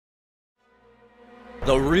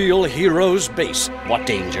The Real Heroes Base. What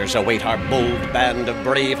dangers await our bold band of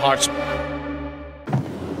brave hearts?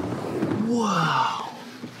 Wow.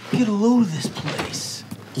 Get a load of this place.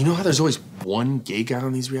 You know how there's always one gay guy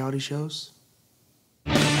on these reality shows?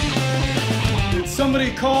 Did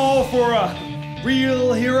somebody call for a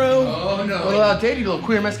real hero? Oh, no. Well, Davey, little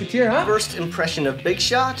queer musketeer, huh? First impression of Big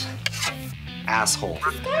Shot? Asshole.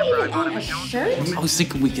 On a shirt? I was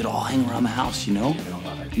thinking we could all hang around the house, you know?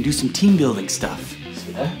 And do some team building stuff.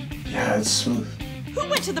 See that? Yeah, it's smooth. Who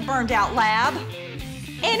went to the burned out lab?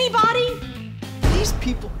 Anybody? These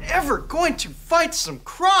people ever going to fight some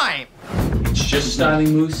crime? It's just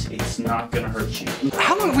styling, Moose. It's not gonna hurt you.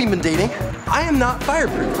 How long have we been dating? I am not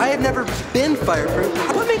fireproof. I have never been fireproof.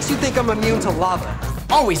 What makes you think I'm immune to lava?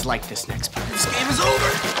 Always like this next part. This game is over.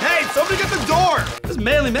 Hey, somebody get the door. This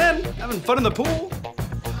manly men having fun in the pool.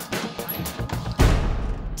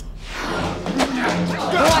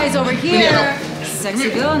 Boys over here.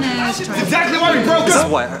 Sexy goodness. Exactly why we broke This is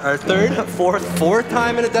up. what, our fourth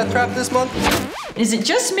time in a death trap this month? Is it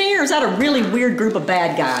just me, or is that a really weird group of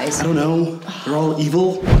bad guys? I don't know. They're all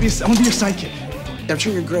evil. I want to be your sidekick. I'm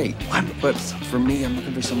sure you're great. But for me, I'm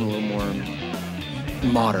looking for something a little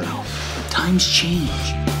more modern. Times change.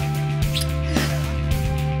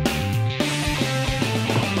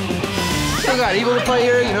 Still got evil to play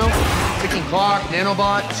here, you know? Ticking clock,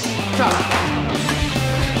 nanobots. Tough.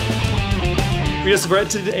 We just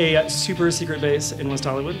rented a super secret base in West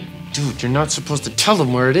Hollywood. Dude, you're not supposed to tell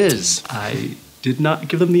them where it is. I did not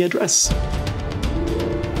give them the address.